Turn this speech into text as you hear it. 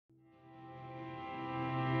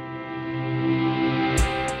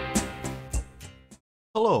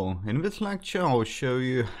Hello, in this lecture I'll show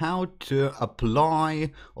you how to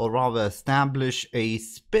apply or rather establish a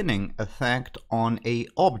spinning effect on a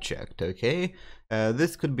object, okay?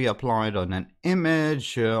 This could be applied on an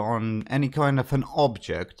image, on any kind of an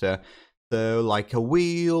object, so like a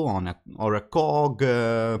wheel or a cog,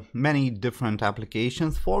 many different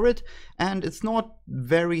applications for it, and it's not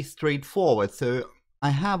very straightforward, so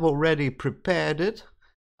I have already prepared it.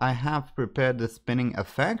 I have prepared the spinning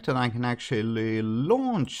effect and I can actually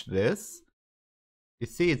launch this. You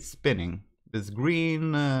see it's spinning. This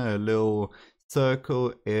green little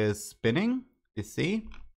circle is spinning, you see.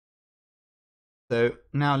 So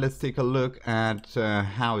now let's take a look at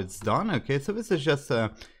how it's done. Okay, so this is just a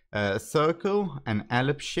circle, an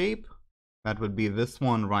ellipse shape. That would be this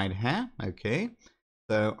one right here. Okay,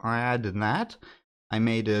 so I added that. I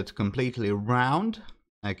made it completely round.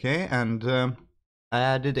 Okay, and I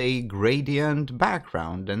added a gradient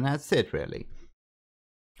background and that's it really.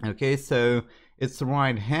 Okay, so it's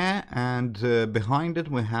right here and behind it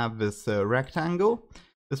we have this rectangle.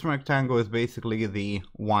 This rectangle is basically the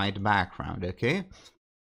white background, okay?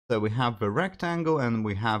 So we have the rectangle and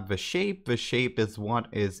we have the shape. The shape is what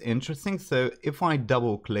is interesting. So if I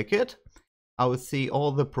double click it, I will see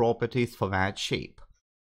all the properties for that shape.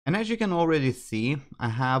 And as you can already see, I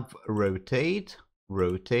have rotate,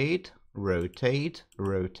 rotate, rotate,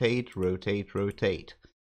 rotate, rotate, rotate.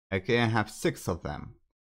 Okay, I have 6 of them.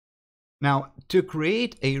 Now, to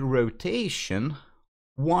create a rotation,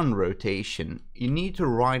 one rotation, you need to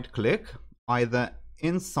right click either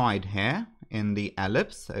inside here in the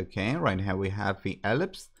ellipse. Okay, right here we have the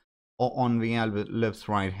ellipse, or on the ellipse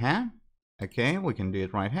right here. Okay, we can do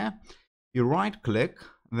it right here. You right click,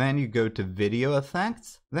 then you go to video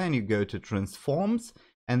effects, then you go to transforms,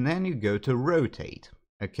 and then you go to rotate.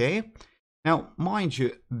 Okay, now mind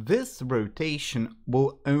you, this rotation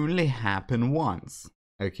will only happen once.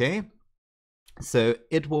 Okay, so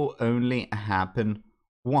it will only happen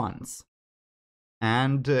once.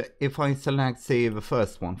 And if I select, say, the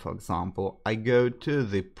first one, for example, I go to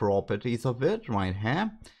the properties of it right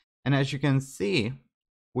here, and as you can see,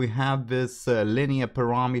 we have this linear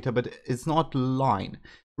parameter, but it's not line.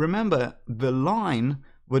 Remember, the line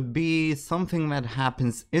would be something that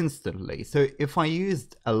happens instantly. So if I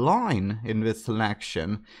used a line in this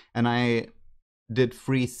selection and I did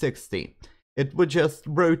 360, it would just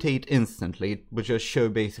rotate instantly. It would just show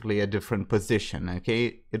basically a different position,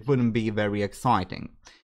 okay? It wouldn't be very exciting.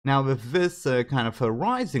 Now with this kind of a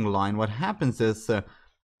rising line, what happens is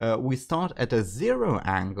we start at a 0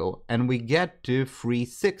 angle and we get to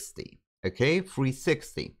 360, okay?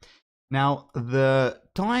 360. Now, the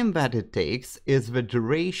time that it takes is the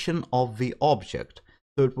duration of the object.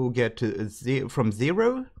 So it will get to from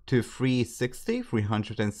 0 to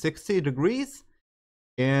 360 degrees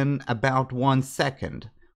in about 1 second.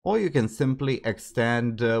 Or you can simply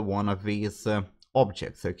extend one of these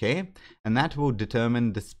objects, okay? And that will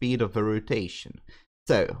determine the speed of the rotation.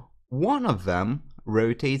 So, one of them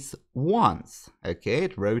rotates once, okay?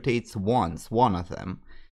 It rotates once, one of them.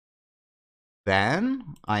 Then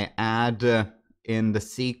I add in the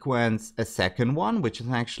sequence a second one, which is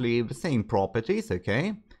actually the same properties,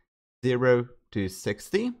 okay? 0 to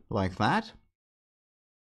 60, like that.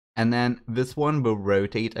 And then this one will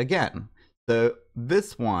rotate again. So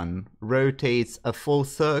this one rotates a full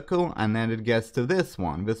circle and then it gets to this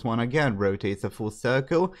one. This one again rotates a full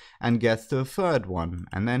circle and gets to the third one,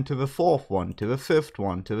 and then to the fourth one, to the fifth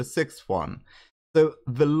one, to the sixth one. So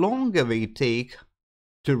the longer they take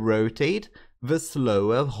to rotate, the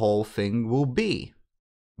slower the whole thing will be.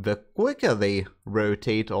 The quicker they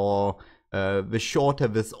rotate, or the shorter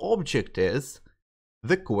this object is,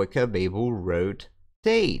 the quicker they will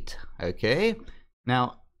rotate. Okay?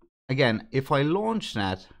 Now, again, if I launch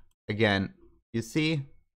that, again, you see,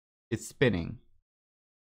 it's spinning.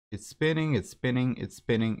 It's spinning, it's spinning, it's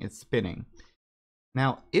spinning, it's spinning.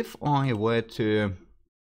 Now, if I were to,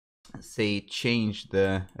 say, change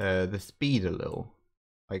the speed a little,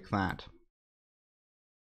 like that.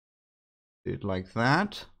 Do it like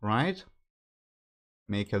that, right?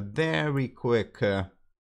 Make a very quick kind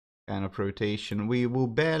of rotation. We will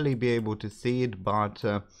barely be able to see it, but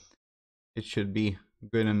it should be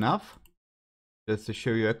good enough. Just to show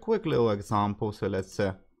you a quick little example. So let's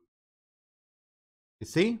you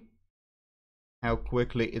see how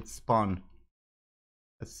quickly it spun.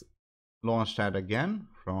 Let's launch that again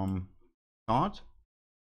from start.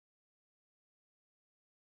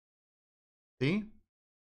 See?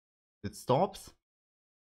 It stops,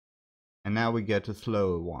 and now we get a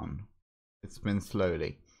slower one. It spins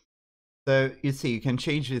slowly. So you see, you can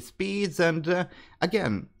change the speeds, and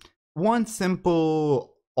again, one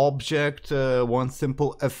simple object, one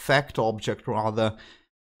simple effect object rather,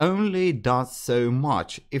 only does so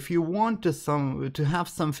much. If you want to have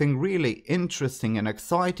something really interesting and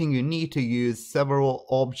exciting, you need to use several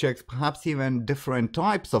objects, perhaps even different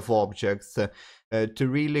types of objects, to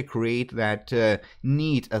really create that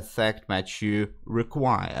neat effect that you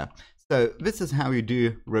require. So this is how you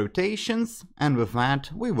do rotations, and with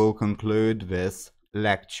that we will conclude this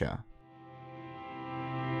lecture.